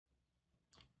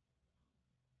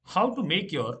how to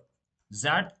make your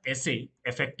XAT essay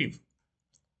effective.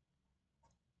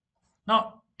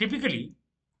 Now, typically,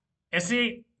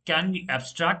 essay can be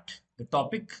abstract, the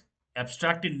topic,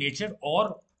 abstract in nature,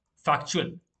 or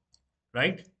factual,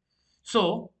 right?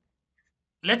 So,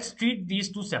 let's treat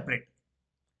these two separate.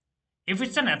 If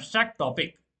it's an abstract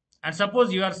topic, and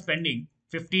suppose you are spending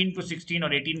 15 to 16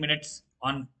 or 18 minutes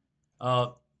on uh,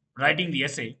 writing the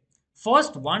essay,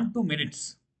 first 1 2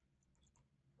 minutes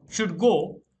should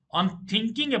go on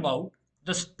thinking about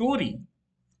the story,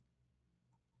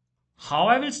 how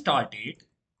I will start it,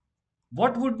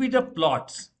 what would be the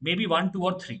plots, maybe one, two,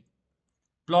 or three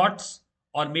plots,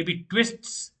 or maybe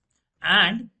twists,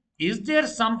 and is there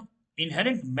some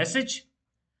inherent message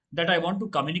that I want to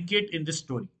communicate in this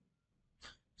story?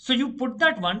 So you put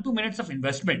that 1 2 minutes of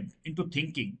investment into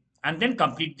thinking and then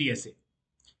complete the essay.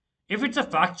 If it's a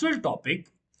factual topic,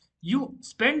 you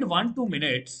spend 1 2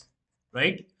 minutes,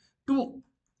 right, to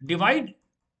divide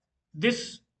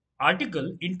this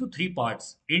article into three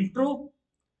parts: intro,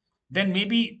 then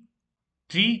maybe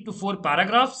 3 to 4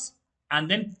 paragraphs, and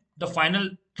then the final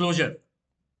closure,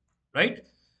 right?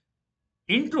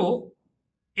 Intro,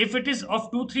 if it is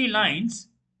of 2 3 lines,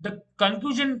 the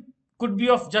conclusion could be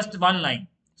of just 1 line.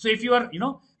 So if you are,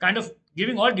 kind of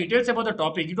giving all details about the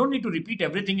topic, you don't need to repeat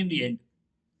everything in the end,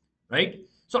 right?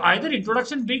 So either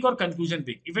introduction big or conclusion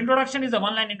big. If introduction is a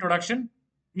 1 line introduction,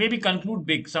 maybe conclude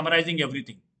big, summarizing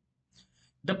everything.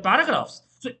 The paragraphs.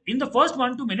 So in the first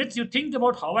 1 2 minutes, you think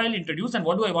about how I'll introduce and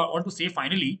what do I want to say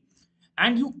finally,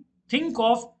 and you think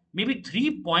of maybe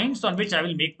 3 points on which I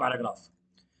will make paragraph.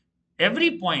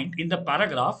 Every point in the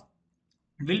paragraph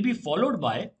will be followed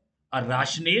by a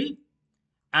rationale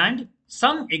and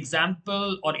some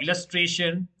example or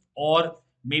illustration, or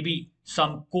maybe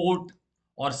some quote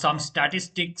or some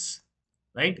statistics,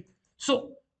 right?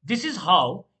 So this is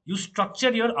how you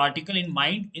structure your article in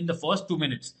mind in the first 2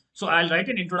 minutes. So I'll write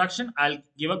an introduction, I'll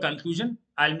give a conclusion,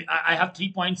 I have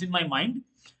 3 points in my mind.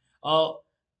 uh,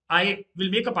 I will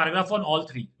make a paragraph on all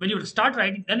three. When you start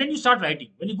writing, and then you start writing.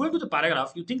 When you go into the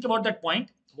paragraph, you think about that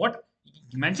point. What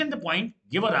mention the point,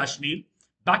 give a rationale,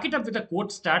 back it up with a quote,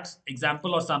 stats,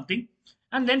 example, or something,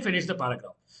 and then finish the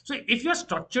paragraph. So if you're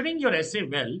structuring your essay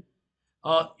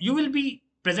well, you will be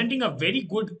presenting a very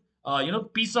good,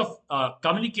 piece of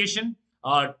communication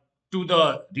to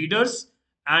the readers,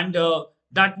 and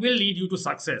that will lead you to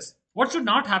success. What should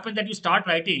not happen that you start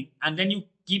writing and then you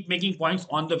keep making points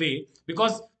on the way,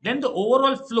 because then the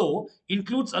overall flow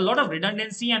includes a lot of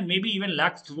redundancy and maybe even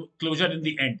lacks closure in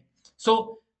the end.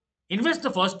 So invest the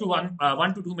first 1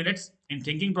 to 2 minutes in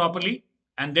thinking properly,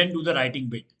 and then do the writing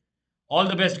bit. All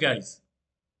the best, guys.